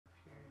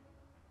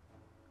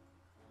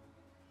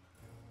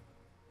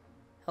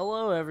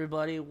Hello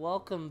everybody,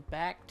 welcome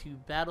back to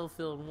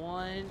Battlefield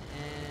 1,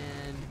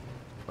 and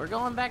we're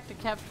going back to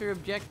capture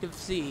Objective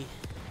C.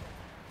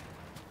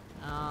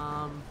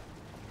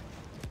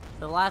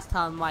 The last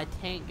time my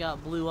tank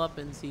got blew up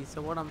in C,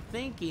 so what I'm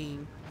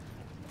thinking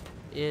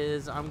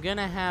is the way I'm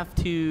gonna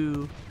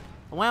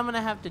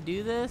have to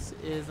do this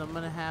is I'm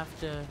gonna have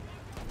to,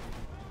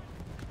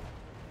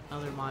 oh,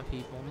 they're my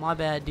people, my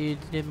bad dude,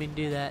 didn't mean to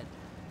do that.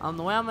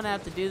 The way I'm gonna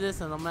have to do this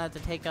is I'm gonna have to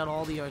take out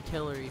all the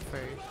artillery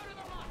first.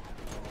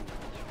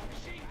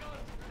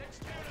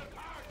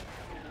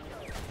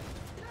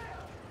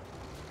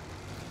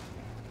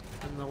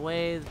 And the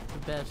way to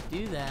best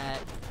do that,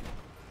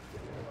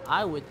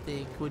 I would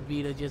think, would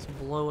be to just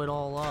blow it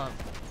all up.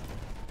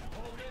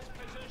 Hold this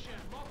position.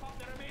 Mop up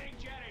the remaining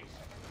jetties.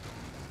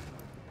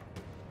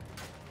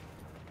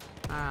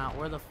 Alright,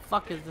 where the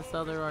fuck is this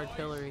other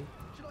artillery?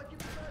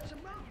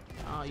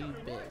 Oh, you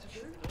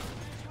bitch.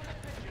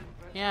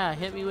 Yeah,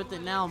 hit me with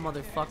it now,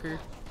 motherfucker.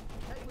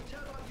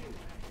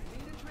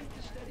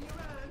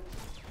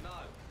 No, I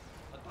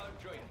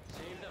don't drink.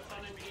 Save the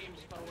fun and games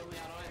for when we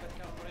arrive at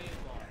Calbrain,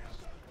 boys.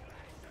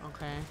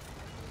 Okay.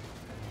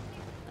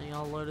 And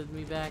y'all loaded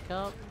me back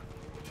up.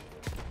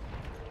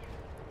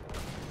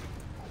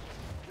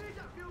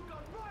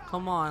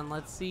 Come on,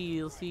 let's see.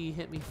 You'll see you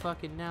hit me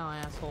fucking now,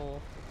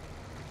 asshole.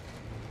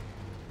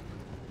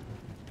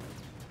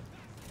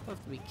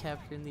 Supposed to be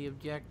capturing the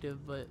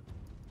objective, but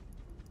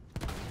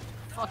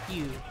fuck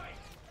you.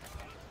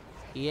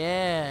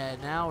 Yeah,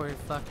 now we're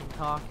fucking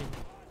talking.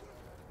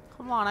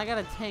 Come on, I got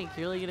a tank.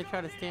 You're really gonna try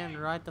to stand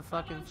right the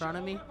fuck in front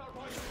of me?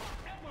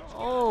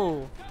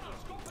 Oh.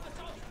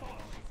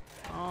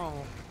 Oh.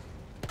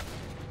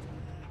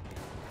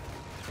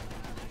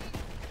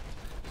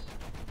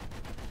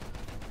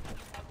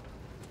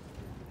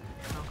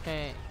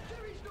 Okay.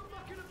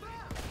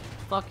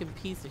 Fucking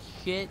piece of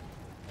shit.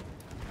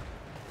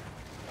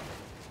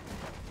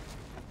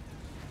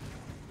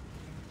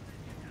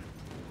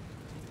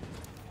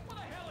 What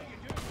the hell are you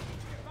doing?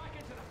 Get back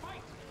into the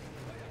fight.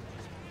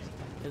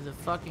 Is it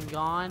fucking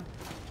gone?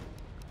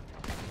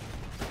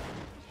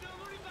 Still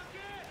loading back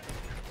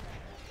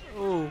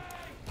in. Ooh.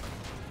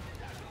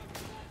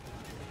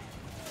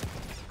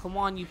 Come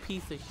on, you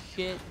piece of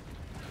shit.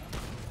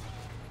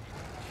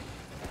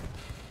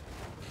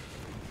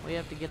 We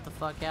have to get the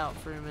fuck out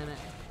for a minute.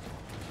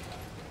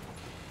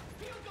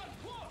 Field gun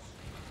close.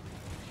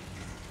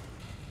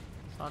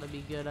 This ought to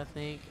be good, I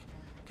think.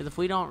 Because if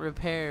we don't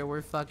repair,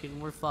 we're fucked.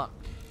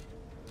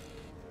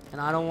 And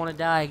I don't want to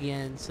die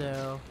again,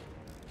 so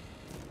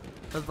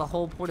that's the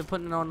whole point of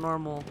putting it on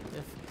normal.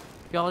 If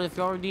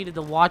y'all needed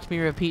to watch me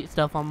repeat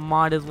stuff, I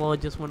might as well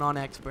have just went on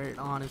expert,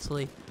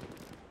 honestly.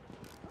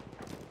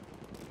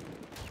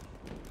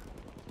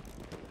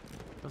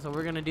 So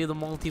we're gonna do the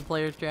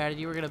multiplayer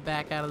strategy. We're gonna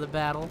back out of the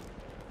battle.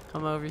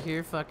 Come over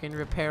here, fucking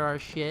repair our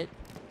shit.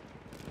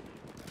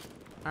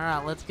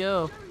 Alright, let's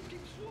go.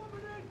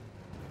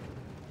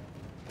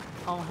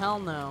 Oh, hell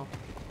no.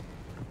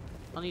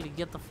 I need to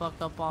get the fuck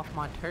up off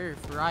my turf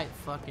right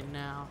fucking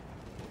now.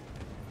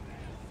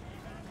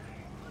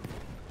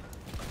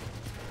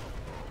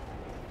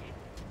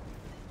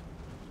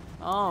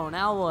 Oh,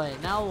 now what?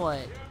 Now what?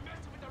 You're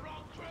messing with the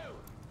wrong crew.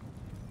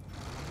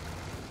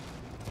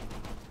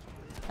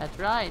 That's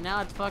right,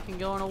 now it's fucking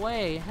going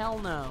away. Hell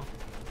no.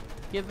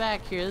 Get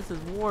back here, this is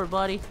war,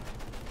 buddy.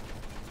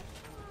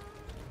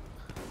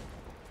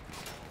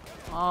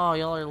 Oh,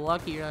 y'all are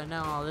lucky right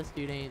now. Oh, this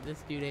dude ain't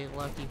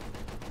lucky.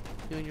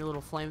 Doing your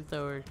little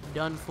flamethrower.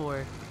 Done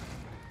for.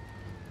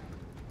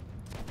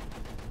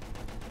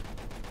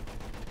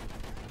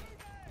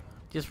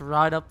 Just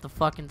right up the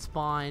fucking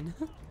spine.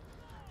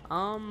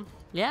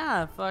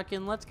 Yeah,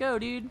 fucking let's go,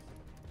 dude.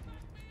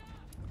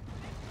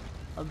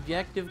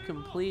 Objective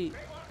complete.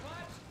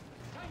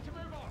 Time to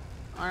move on.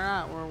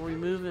 Alright, were we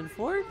moving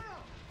forward?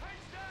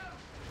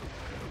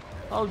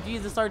 Oh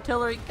Jesus,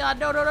 artillery. God,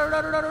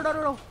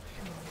 no.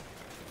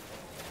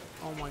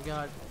 Oh my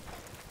god.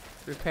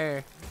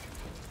 Repair.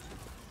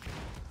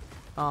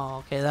 Oh,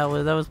 okay, that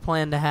was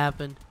planned to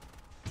happen.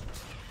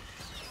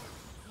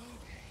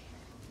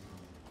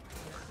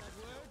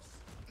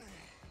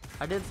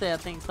 I did say I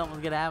think something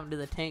was gonna happen to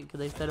the tank because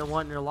they said it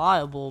wasn't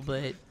reliable,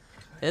 but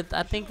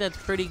I think that's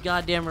pretty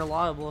goddamn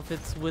reliable if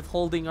it's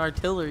withholding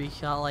artillery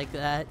shot like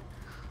that.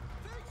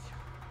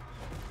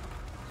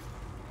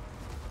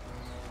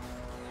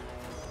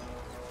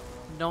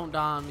 Don't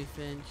die on me,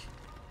 Finch.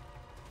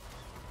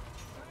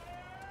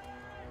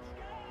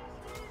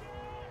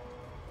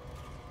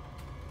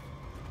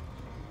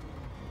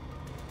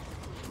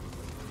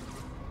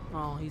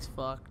 Oh, he's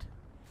fucked.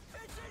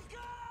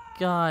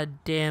 God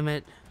damn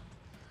it.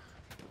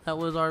 That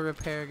was our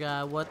repair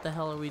guy. What the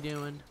hell are we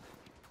doing?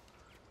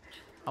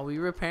 Are we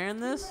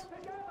repairing this?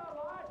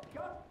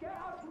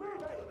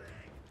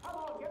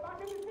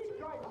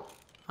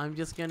 I'm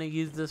just gonna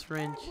use this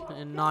wrench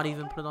and not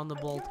even put on the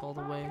bolt all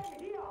the way.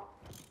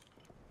 Is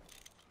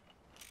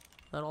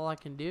that all I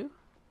can do?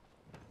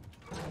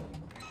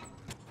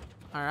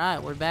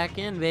 Alright, we're back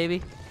in,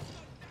 baby.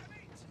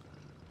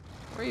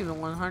 We're even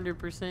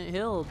 100%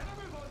 healed.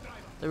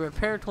 The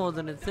repair tool is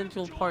an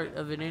essential part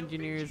of an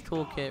engineer's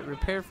toolkit.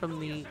 Repair from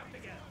the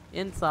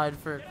inside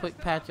for a quick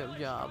patch-up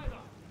job.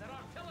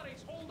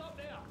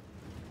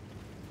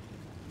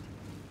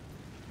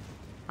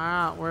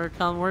 Alright,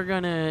 we're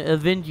gonna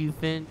avenge you,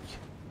 Finch.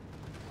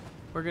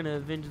 We're gonna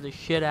avenge the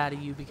shit out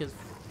of you because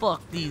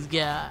fuck these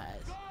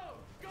guys.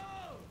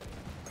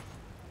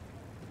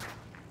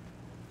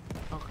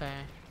 Okay.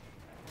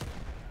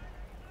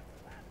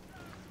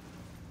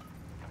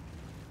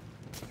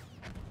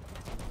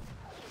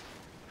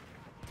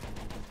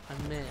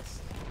 I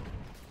missed.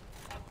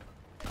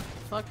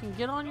 Fucking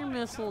get on your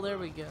missile, there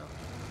we go.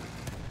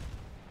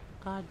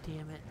 God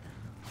damn it.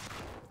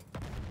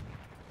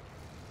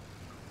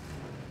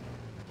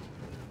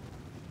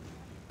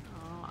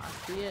 Oh, I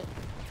see it.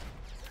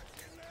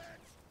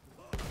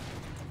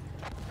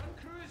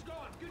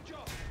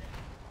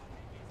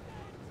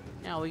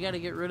 Now we gotta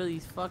get rid of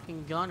these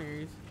fucking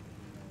gunners.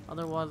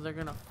 Otherwise they're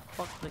gonna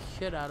fuck the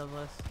shit out of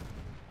us.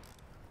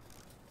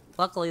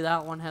 Luckily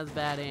that one has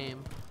bad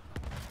aim.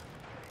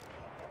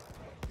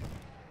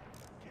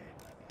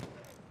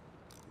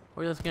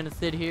 We're just gonna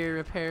sit here,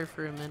 repair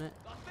for a minute.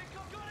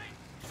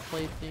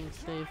 Play things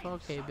safe.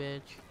 Okay,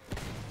 bitch.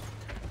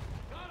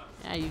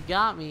 Yeah, you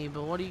got me,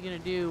 but what are you gonna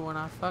do when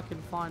I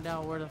fucking find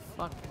out where the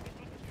fuck...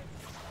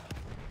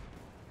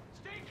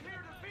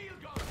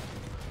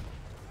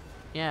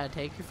 Yeah,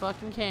 take your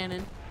fucking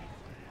cannon.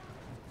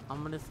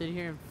 I'm gonna sit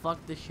here and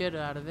fuck the shit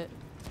out of it.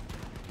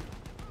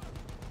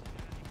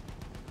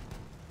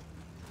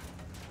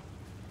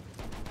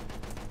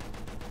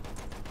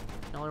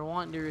 Y'all are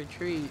wanting to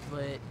retreat,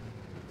 but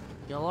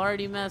y'all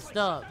already messed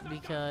up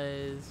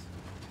because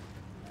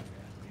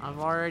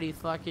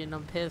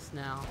I'm pissed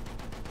now.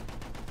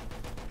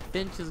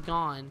 Finch is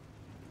gone.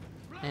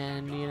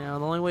 And, you know,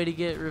 the only way to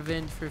get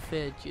revenge for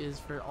Finch is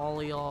for all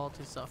of y'all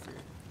to suffer.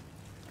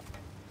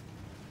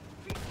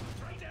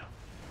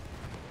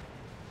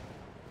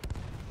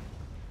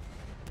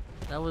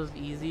 That was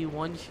easy.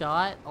 One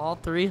shot. All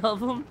three of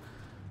them.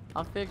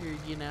 I figured,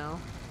 you know.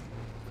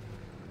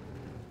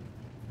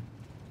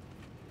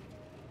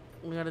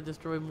 We gotta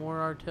destroy more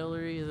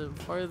artillery. Is it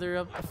further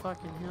up the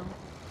fucking hill?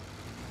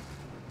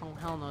 Oh,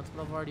 hell no. It's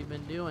what I've already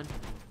been doing.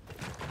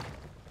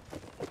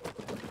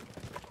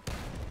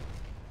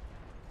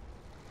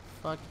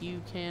 Fuck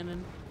you,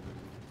 cannon.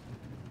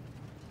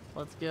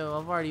 Let's go.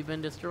 I've already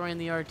been destroying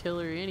the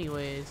artillery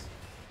anyways.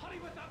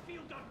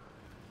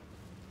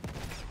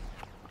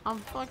 I'm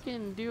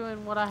fucking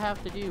doing what I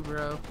have to do,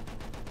 bro.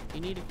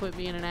 You need to quit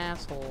being an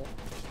asshole.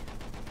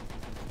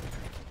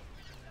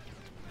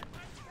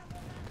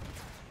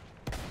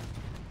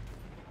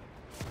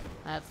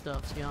 That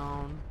stuff's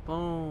gone.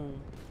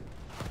 Boom.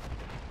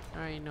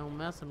 There ain't no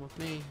messing with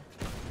me.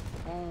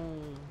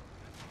 Boom.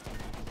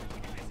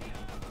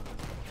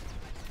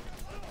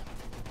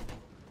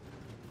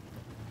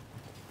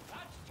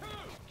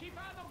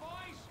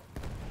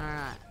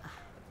 Alright.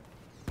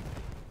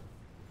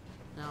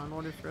 Now, in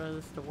order for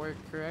this to work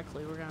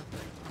correctly, we're gonna have to...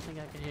 I think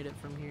I can hit it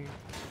from here.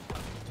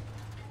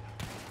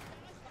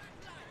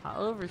 I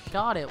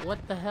overshot it.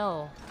 What the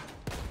hell?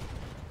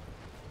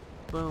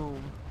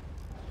 Boom.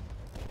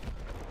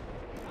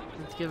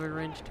 Let's give it a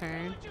wrench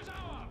turn.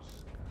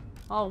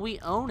 Oh, we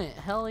own it.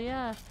 Hell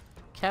yeah.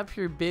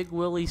 Capture Big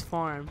Willie's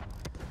farm.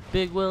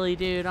 Big Willie,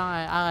 dude,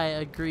 I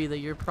agree that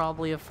you're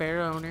probably a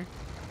fair owner.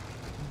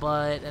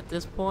 But at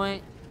this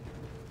point,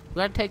 we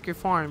gotta take your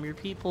farm. Your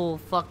people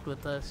fucked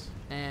with us.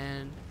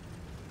 And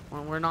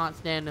we're not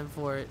standing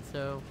for it,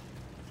 so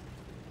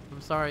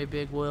I'm sorry,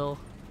 Big Will.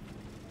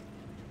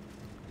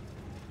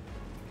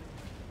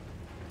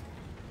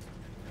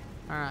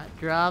 Alright,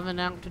 driving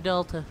out to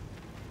Delta.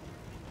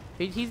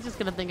 He's just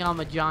gonna think I'm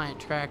a giant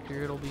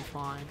tractor. It'll be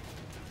fine.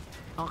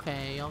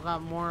 Okay, y'all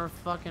got more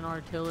fucking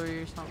artillery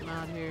or something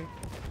out here?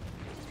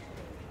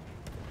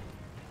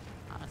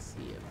 I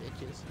see it,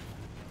 bitches.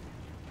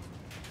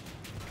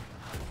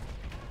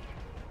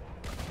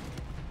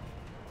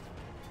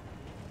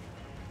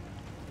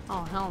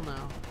 Oh, hell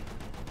no.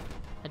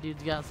 That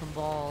dude's got some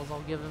balls,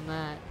 I'll give him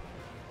that.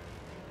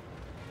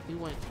 He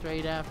went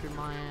straight after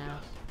my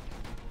ass.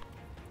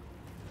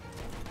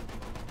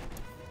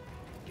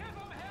 Give 'em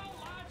hell,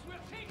 lads. We're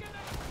taking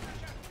this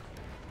position.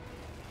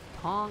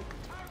 Honk.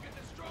 Target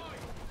destroyed.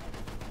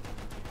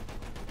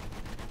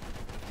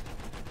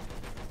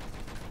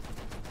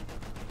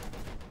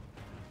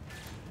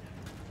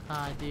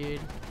 Ah, dude.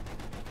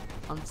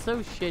 I'm so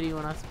shitty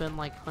when I spend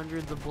like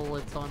hundreds of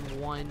bullets on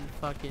one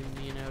fucking,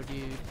 you know,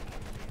 dude.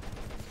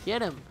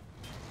 Get him!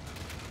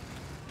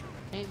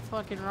 Ain't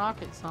fucking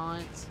rocket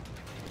science.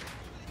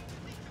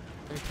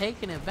 They're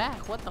taking it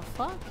back. What the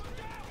fuck?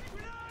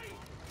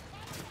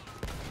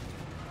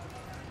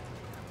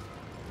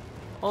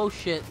 Oh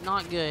shit,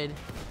 not good.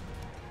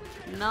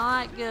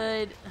 Not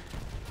good.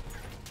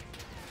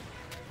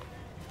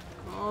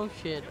 Oh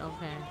shit,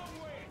 okay.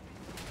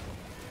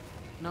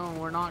 No,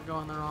 we're not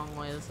going the wrong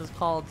way. This is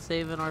called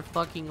saving our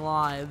fucking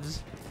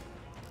lives.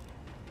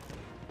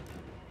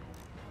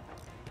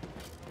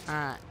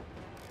 Alright.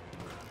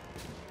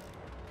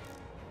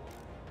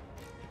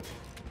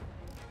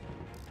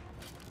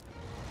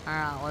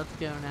 Alright, let's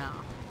go now.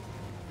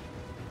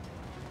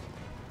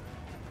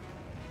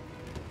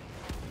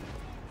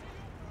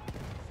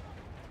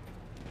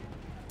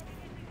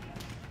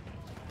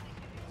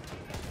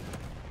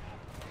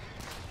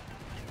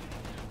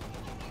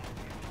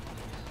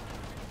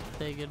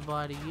 Say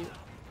goodbye to you.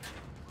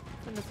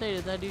 I'm gonna say,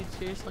 did that dude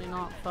seriously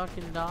not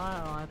fucking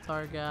die? Oh, that's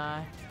our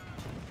guy.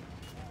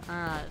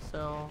 Alright,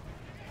 so.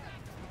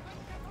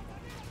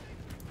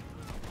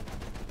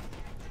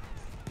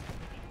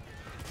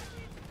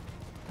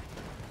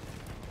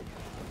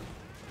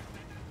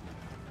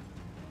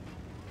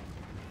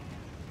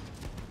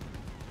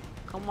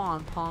 Come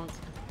on, punk.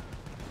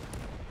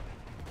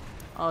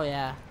 Oh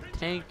yeah,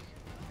 tank.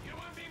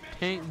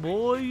 Tank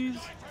boys.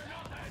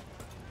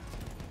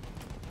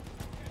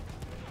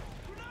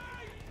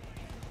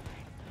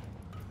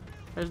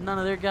 There's none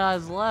of their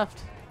guys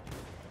left.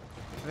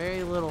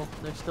 Very little.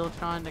 They're still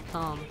trying to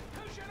come.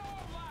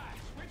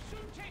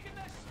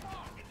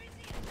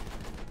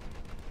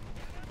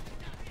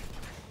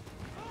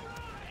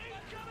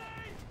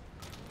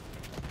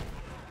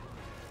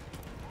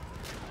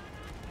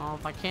 Oh,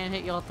 if I can't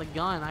hit y'all with the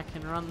gun, I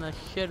can run the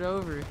shit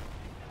over.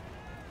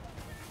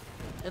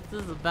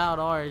 This is about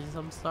ours.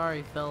 I'm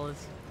sorry,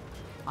 fellas.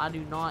 I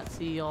do not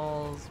see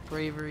y'all's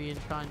bravery in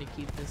trying to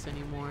keep this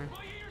anymore.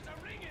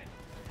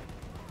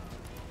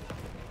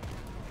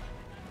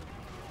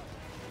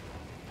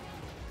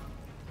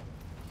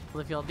 Well,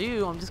 if y'all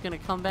do, I'm just gonna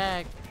come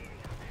back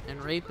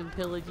and rape and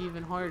pillage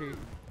even harder.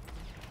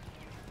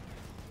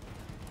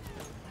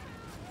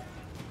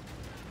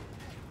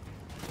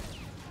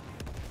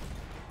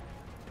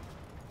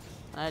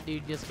 That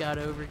dude just got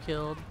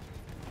overkilled.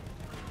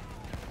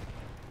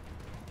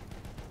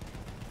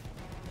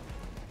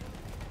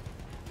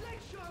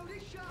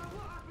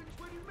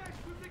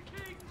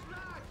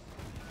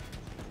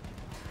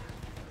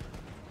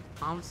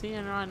 I'm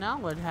seeing right now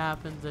what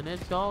happens, and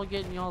it's y'all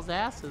getting y'all's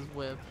asses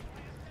whipped.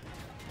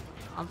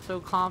 I'm so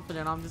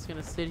confident I'm just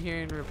gonna sit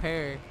here and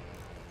repair.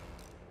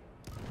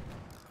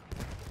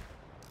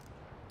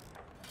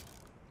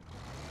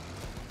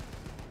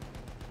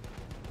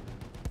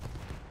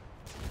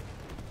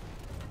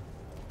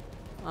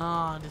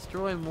 Ah,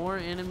 destroy more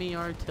enemy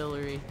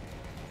artillery.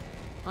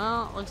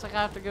 Well, looks like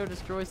I have to go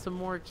destroy some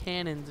more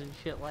cannons and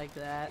shit like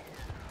that.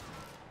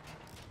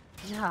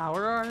 Yeah,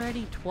 we're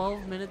already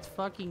 12 minutes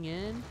fucking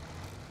in.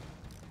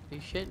 Are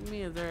you shitting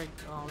me? Is there?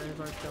 Oh, there's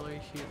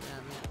artillery shooting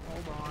at me.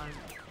 Hold on.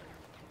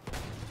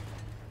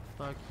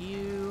 Fuck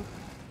you.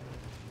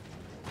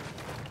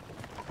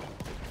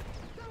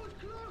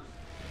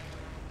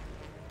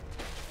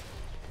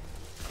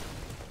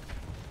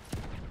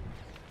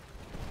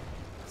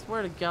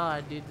 Swear to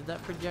God, dude, did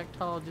that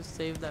projectile just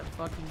save that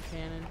fucking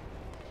cannon?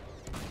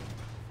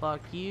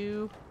 Fuck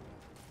you.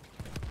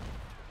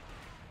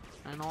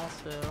 And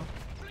also,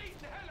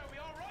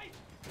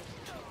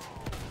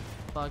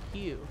 fuck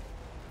you.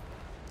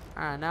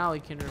 Alright, now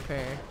we can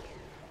repair.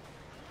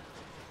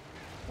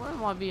 Where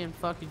am I being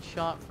fucking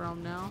shot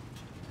from now?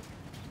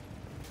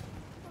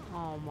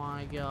 Oh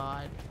my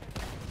God.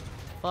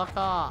 Fuck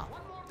off.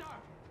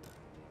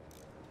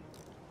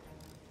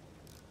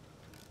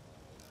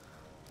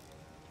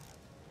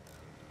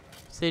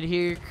 Sit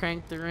here,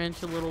 crank the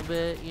wrench a little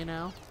bit, you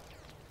know?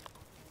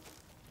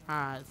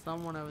 Alright,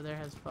 someone over there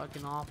has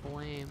fucking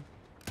awful aim.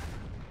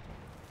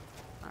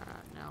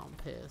 Alright, now I'm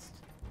pissed.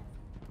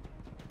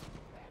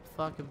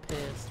 Fucking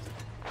pissed.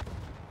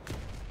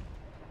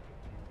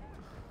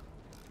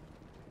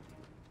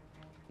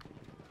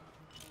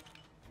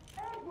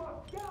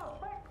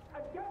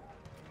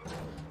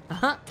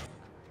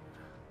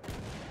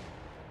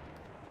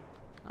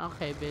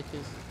 Okay,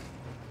 bitches.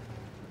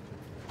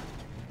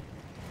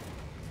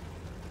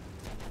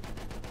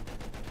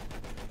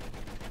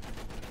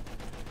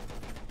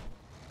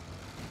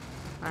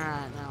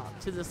 Alright, now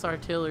to this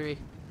artillery.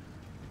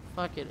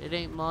 Fuck it, it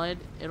ain't mud.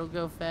 It'll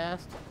go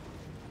fast.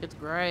 It's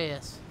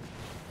grass.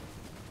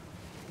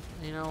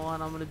 You know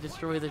what? I'm gonna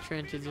destroy the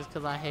trenches just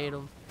because I hate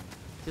them.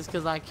 Just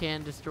because I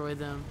can destroy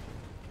them.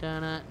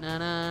 Dun na na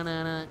na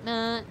na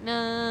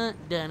na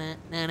dun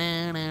na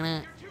na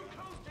na.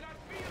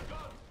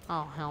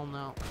 Oh hell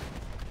no!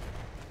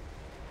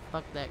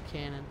 Fuck that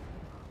cannon.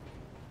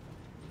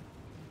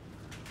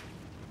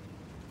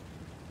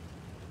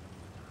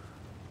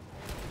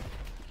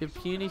 Good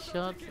puny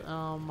shots.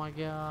 Oh my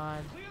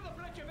God.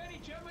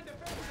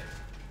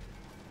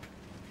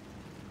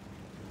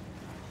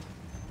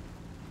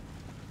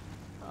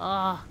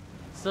 Ah,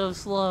 so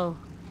slow.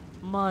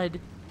 Mud.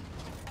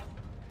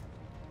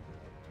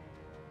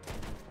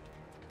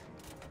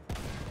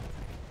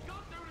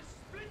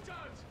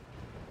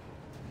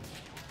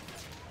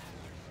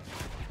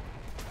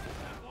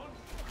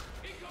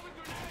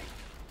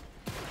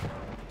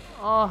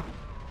 Oh,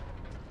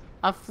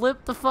 I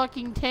flipped the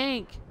fucking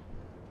tank.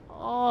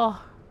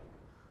 Oh,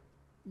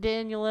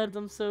 Daniel Eds,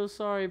 I'm so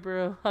sorry,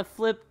 bro. I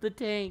flipped the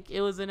tank.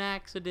 It was an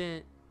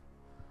accident.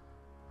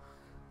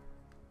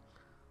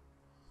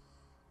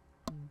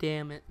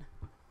 Damn it.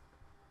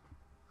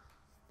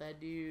 That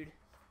dude.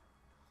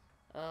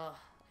 I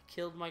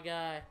Killed my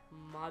guy.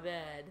 My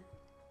bad.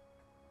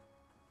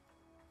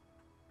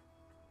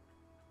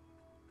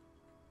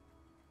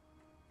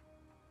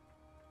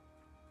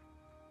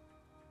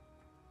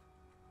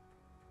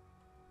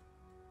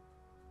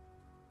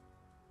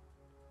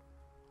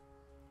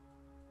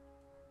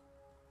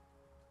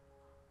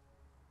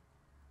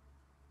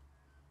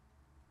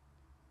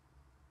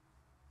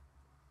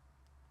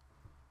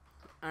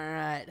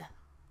 Alright.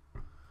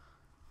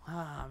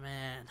 Oh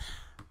man.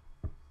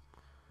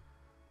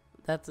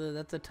 That's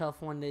a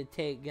tough one to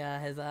take,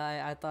 guys.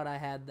 I thought I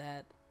had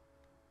that.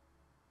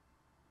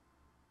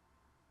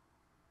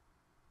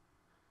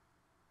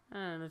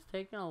 And it's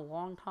taking a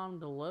long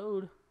time to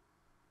load.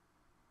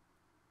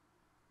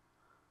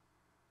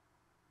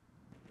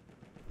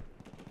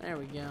 There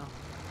we go.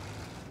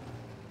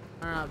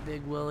 Alright,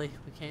 Big Willie.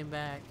 We came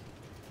back.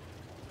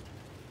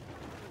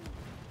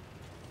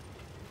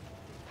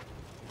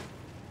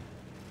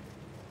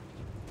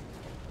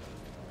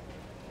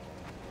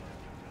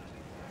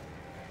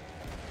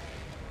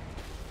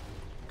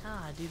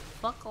 God, dude,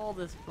 fuck all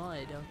this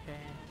mud, okay.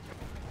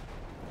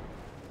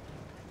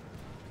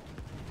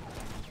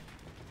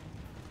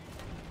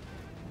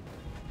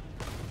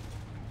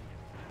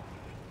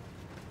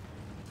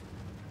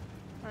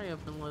 Hurry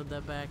up and load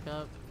that back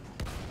up.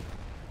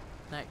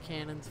 That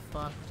cannon's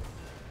fucked.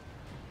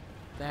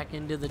 Back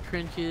into the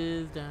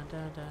trenches. Dun,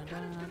 dun, dun,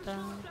 dun, dun.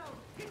 Dun,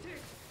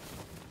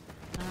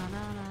 dun, dun,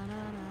 dun,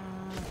 dun.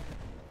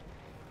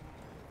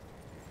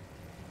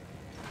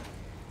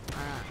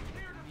 Alright.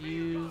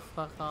 You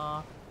fuck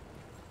off.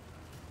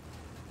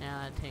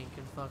 Yeah, that tank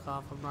can fuck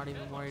off. I'm not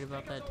even worried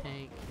about that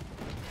tank.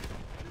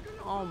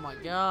 Oh my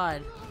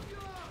god.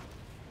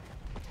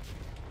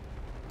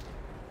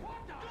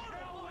 What the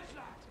hell was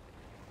that?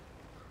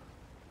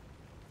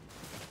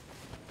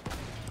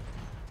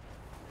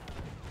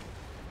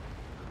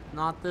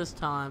 Not this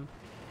time.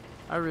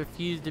 I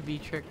refuse to be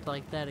tricked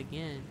like that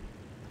again.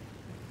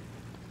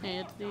 Hey,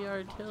 it's the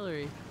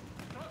artillery.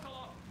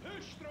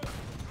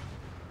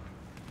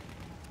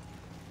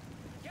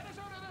 Get us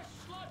out of this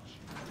sludge!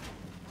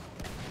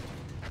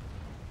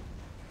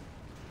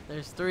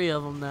 There's 3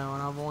 of them though,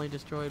 and I've only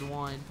destroyed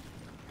 1.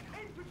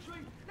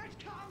 Infantry, let's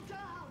calm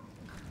down!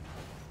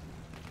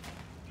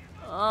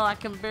 Oh, I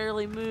can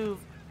barely move.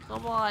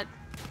 Come on.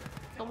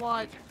 Come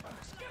on. Get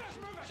us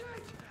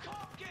moving!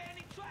 Can't get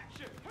any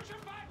traction! Push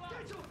him back,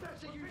 lads! Get off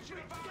that, you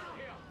shit! Down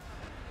here!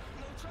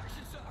 No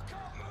traction, sir! I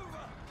can't move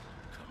her!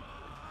 Come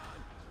on!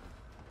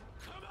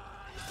 Come on!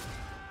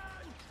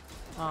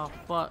 Oh,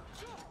 fuck.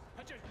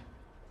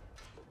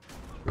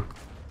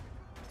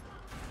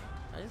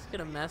 I just get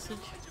a message?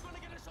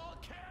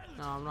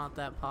 No, I'm not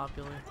that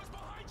popular.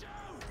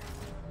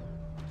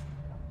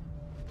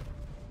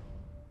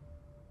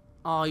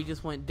 Oh, he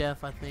just went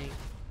deaf, I think.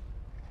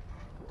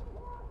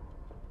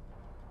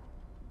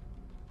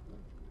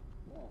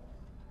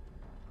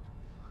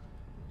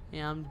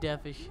 Yeah, I'm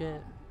deaf as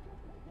shit.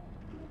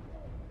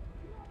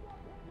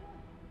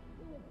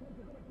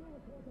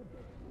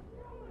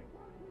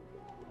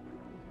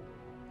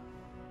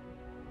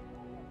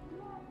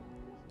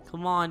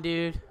 Come on,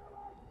 dude.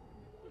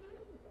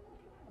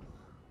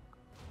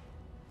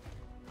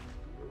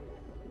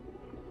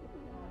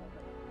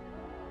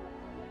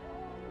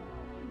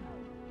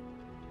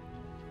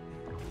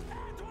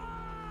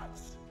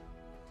 Edwards!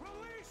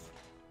 Release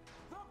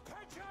the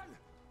pigeon!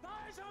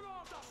 That is an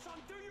order, son.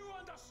 Do you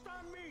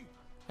understand me?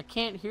 I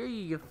can't hear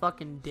you, you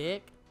fucking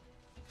dick.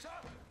 Sir?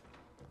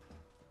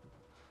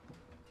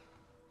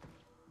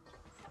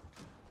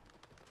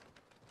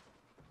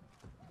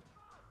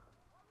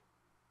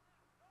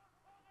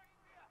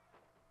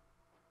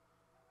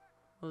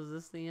 Was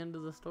this the end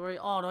of the story?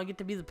 Oh, do I get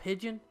to be the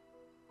pigeon?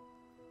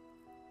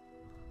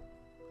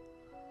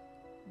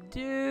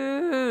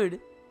 Dude!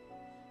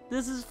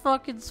 This is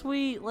fucking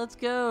sweet. Let's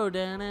go.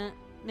 I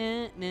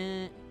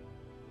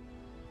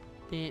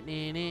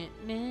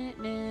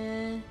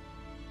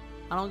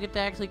don't get to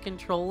actually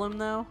control him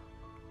though.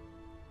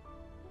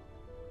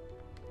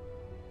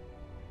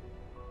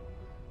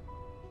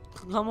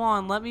 Come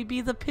on, let me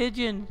be the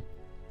pigeon.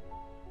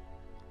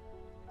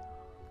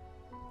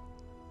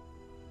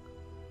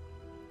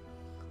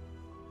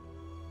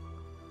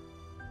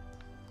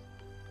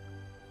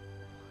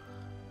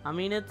 I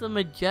mean, it's a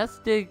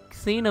majestic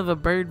scene of a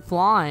bird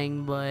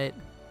flying, but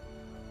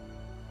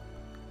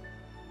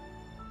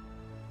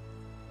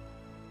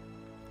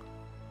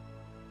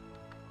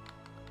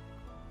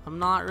I'm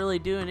not really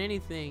doing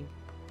anything.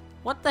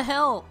 What the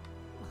hell?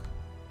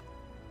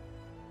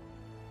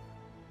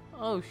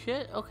 Oh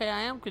shit, okay,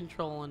 I am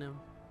controlling him.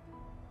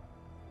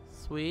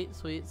 Sweet,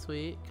 sweet,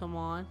 sweet, come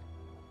on.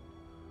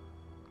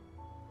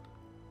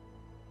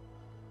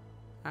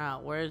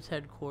 Alright, where's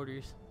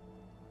headquarters?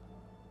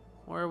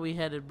 Where are we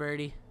headed,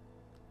 birdie?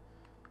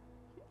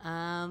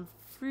 I'm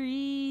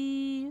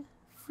free,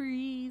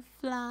 free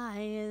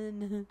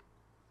flying.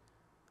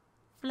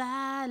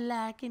 Fly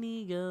like an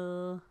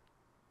eagle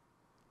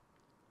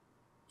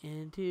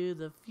into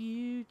the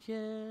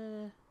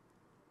future.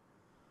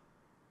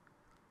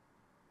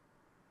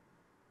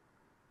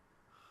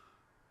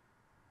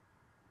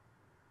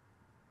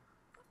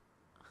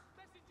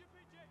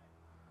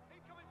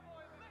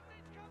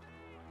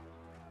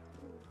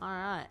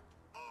 Alright.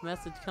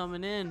 Message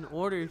coming in.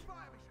 Orders.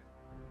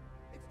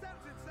 It's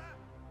Townsend, sir.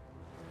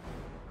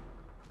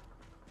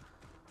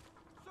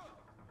 Sir.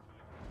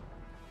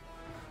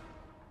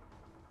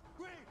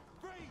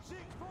 3-6-4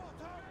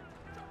 target.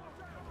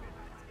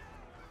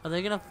 Are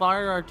they gonna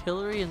fire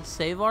artillery and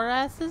save our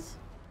asses?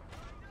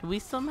 Do we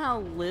somehow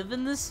live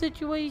in this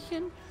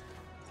situation?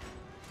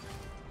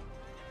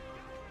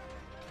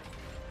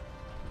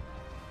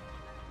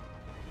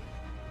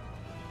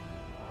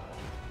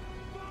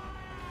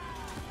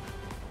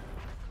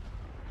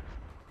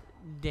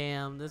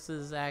 Damn, this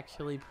is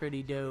actually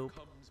pretty dope.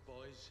 Comes,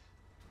 boys.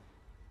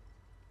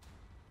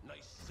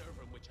 Nice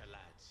serving with your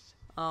lads.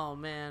 Oh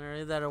man,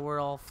 or that or we're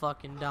all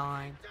fucking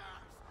dying.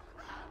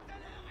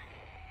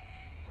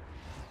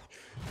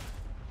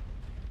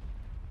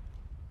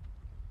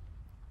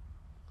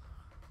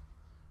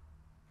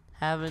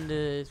 Having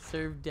to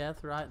serve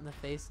death right in the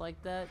face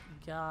like that?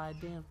 God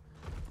damn.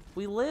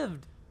 We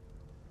lived.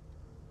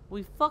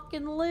 We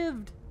fucking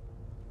lived.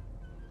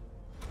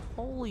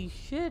 Holy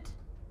shit.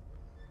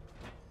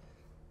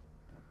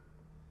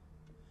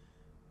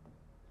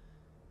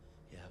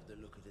 You have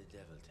the look of the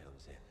devil,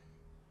 Townsend.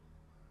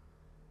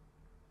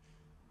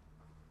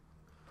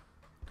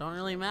 Don't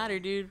really matter,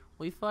 dude.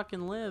 We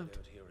fucking lived.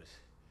 Out here is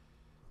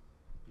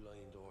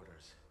blind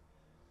orders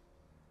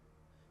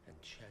and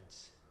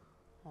chance.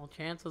 All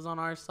chance was on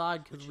our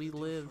side because we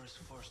lived.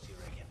 First, you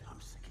reckon? I'm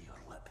sick of your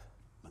lip,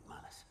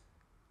 McManus.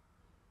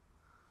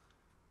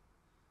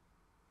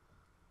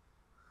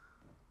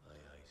 Aye,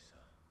 aye,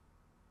 sir.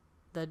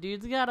 That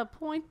dude's got a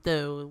point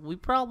though. We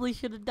probably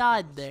should have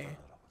died there.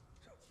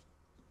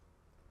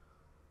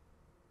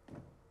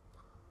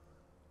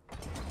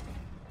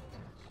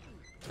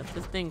 If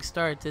this thing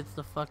starts, it's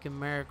the fucking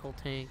miracle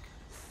tank.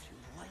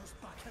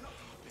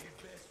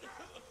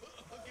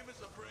 Give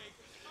us a break.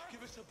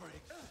 Give us a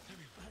break.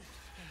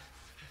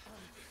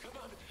 Come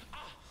on.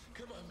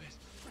 Come on, miss.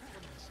 Come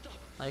on, stop.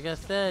 Like I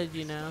said,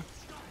 you know.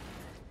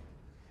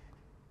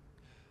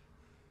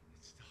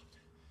 It stopped.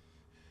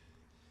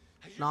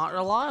 Not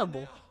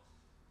reliable.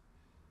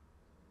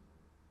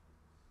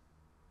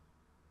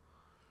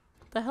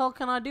 What the hell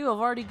can I do? I've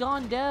already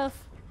gone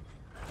deaf.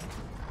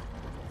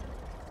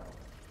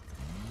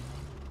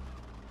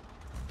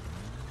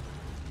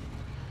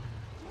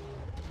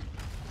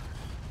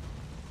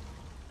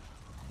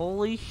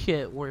 Holy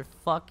shit, we're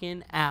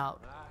fucking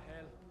out. Ah,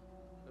 hell.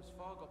 There's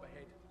fog up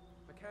ahead.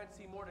 I can't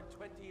see more than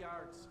 20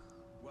 yards.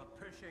 We're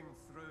pushing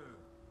through.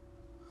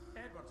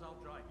 Edwards, I'll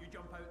drive. You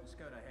jump out and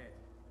scout ahead.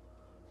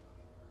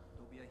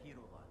 Don't be a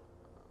hero, lad.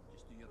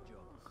 Just do your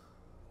job.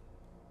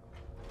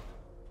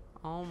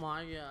 Oh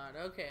my god,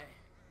 okay.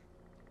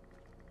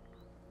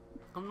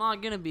 I'm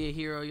not gonna be a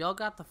hero. Y'all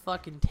got the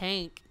fucking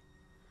tank.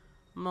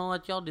 I'm gonna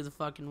let y'all do the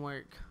fucking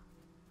work.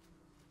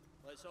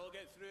 Let's all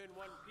get through in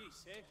one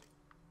piece, eh?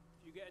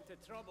 If you get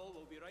into trouble,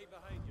 we'll be right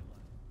behind you, lad.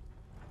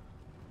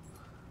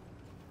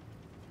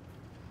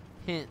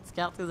 Hint,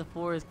 scout through the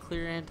forest,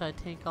 clear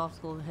anti-tank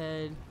obstacle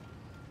ahead.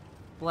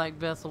 Black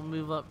Bess will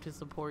move up to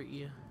support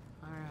you.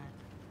 Alright.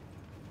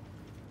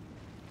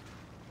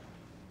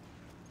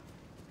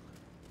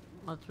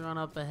 Let's run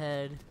up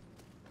ahead.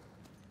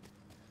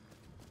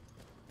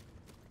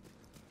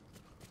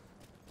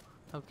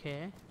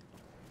 Okay.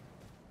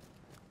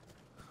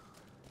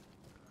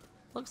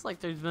 Looks like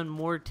there's been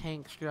more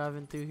tanks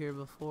driving through here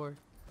before.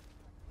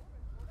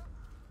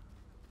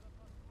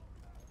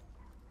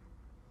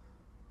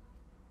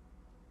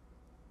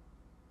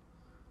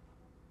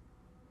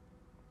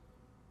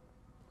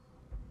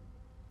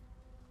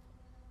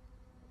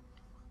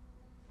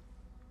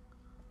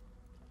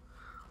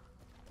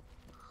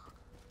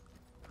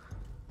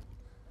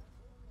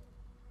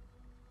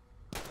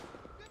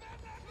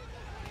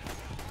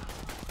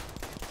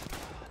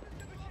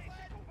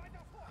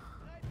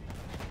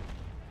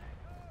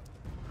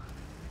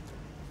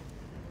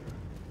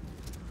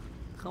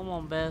 Come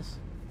on, Bess.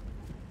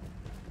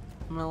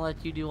 I'm gonna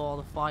let you do all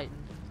the fighting.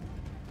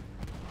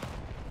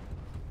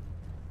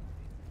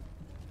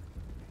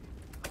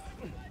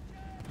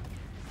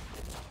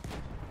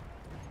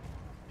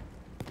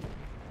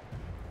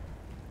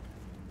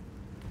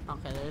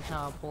 Okay, there's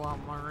how I pull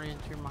out my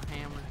wrench or my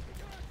hammer.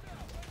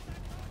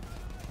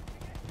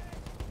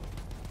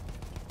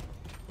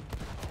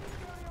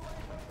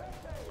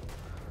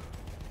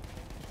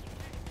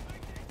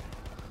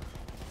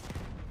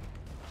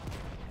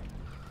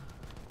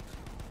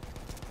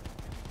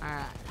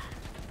 Alright.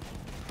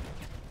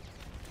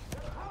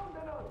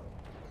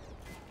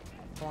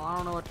 Well, I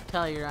don't know what to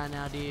tell you right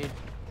now, dude.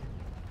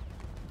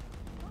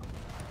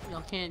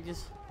 Y'all can't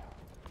just...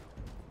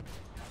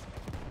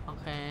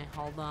 Okay,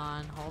 hold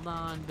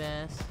on,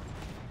 Bess.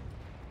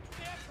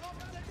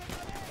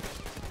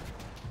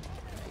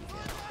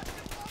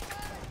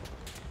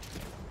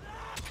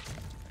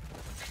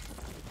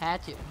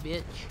 Hatchet,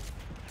 bitch.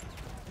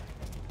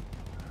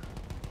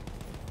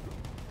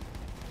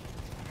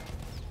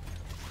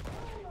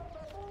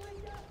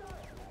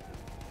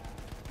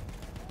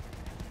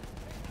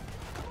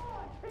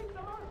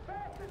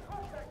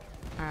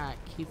 Alright,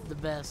 keep the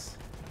Bess.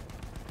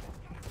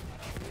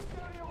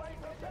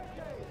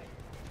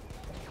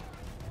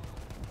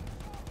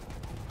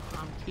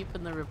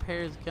 keeping the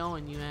repairs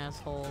going, you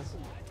assholes.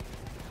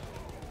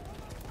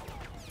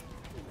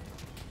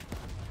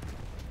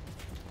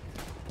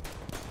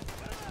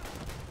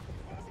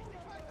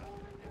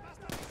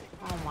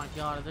 Oh my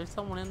god, is there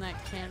someone in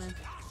that cannon?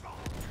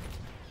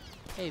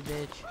 Hey,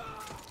 bitch.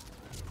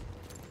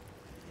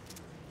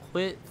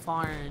 Quit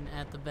firing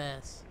at the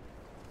best.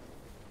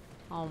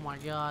 Oh my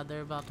god,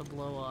 they're about to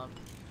blow up.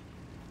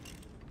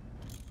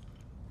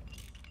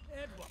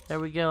 There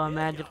we go, I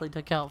magically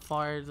took out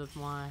fires with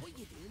my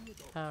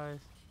powers.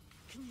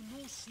 Can you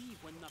no see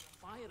when they're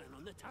firing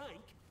on the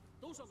tank?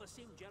 Those are the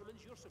same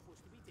Germans you're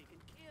supposed to be taking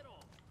care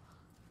of.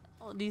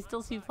 Oh, do you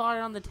still see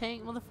fire on the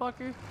tank,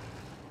 motherfucker?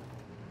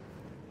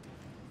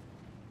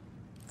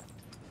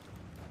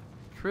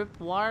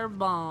 Tripwire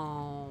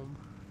bomb.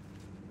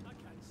 I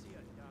can't see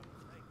a damn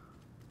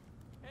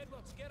thing.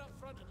 Edwards, get up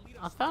front and lead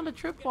I us found a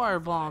through. tripwire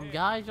Get bomb, ahead.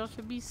 guys. Y'all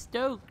should be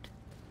stoked.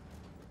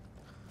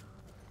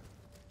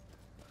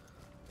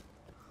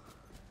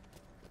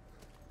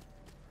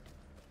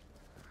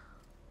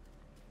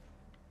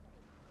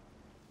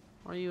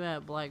 Where you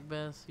at, Black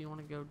Bess? You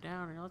want to go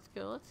down or let's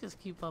go? Let's just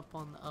keep up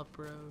on the up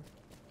road.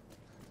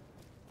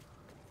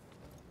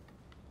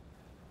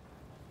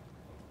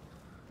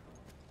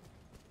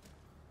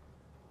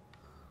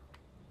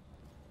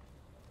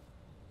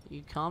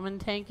 You coming,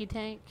 Tanky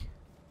Tank?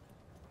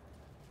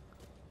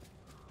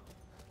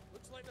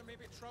 Looks like there may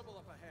be trouble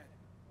up ahead.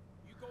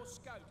 You go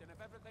scout, and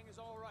if everything is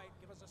all right,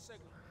 give us a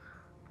signal.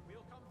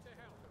 We'll come to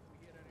help if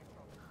we hear any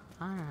trouble.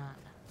 Alright.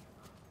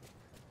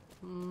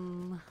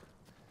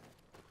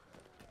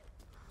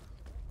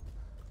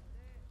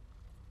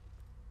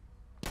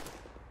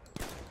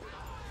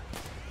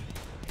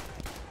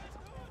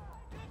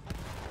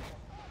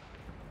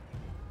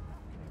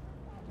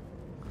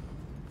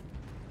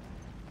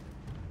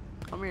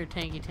 Come here,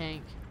 Tanky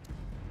Tank.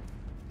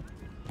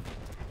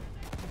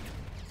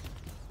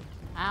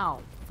 Ow,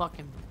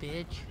 fucking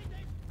bitch.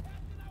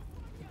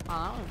 Oh,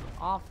 that was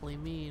awfully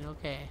mean.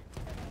 Okay.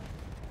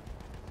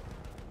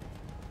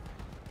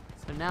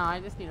 So now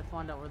I just need to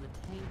find out where the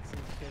tanks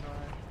and shit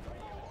are.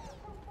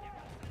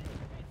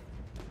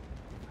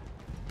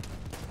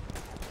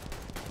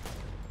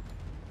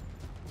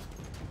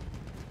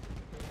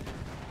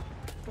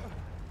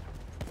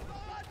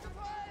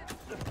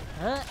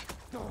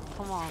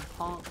 Come on,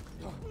 punk.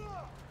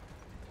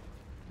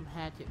 I'm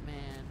Hatchet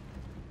Man.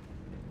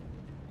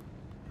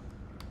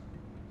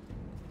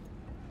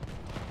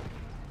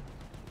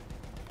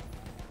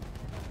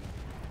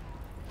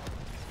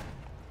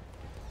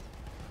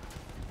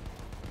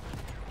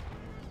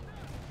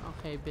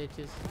 Okay,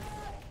 bitches.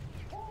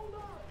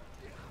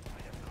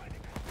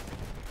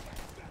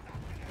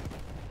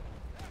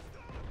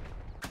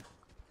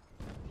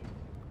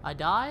 I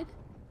died?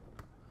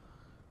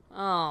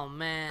 Oh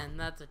man,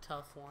 that's a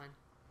tough one.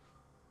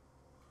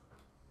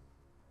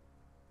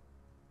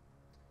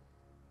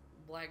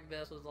 Black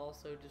Bess was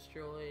also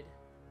destroyed.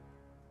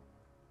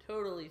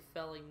 Totally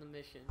failing the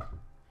mission.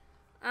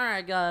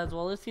 Alright guys,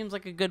 well this seems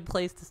like a good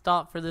place to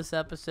stop for this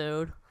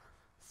episode.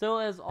 So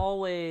as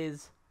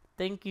always,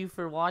 thank you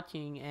for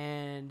watching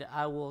and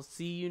I will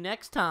see you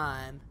next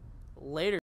time. Later.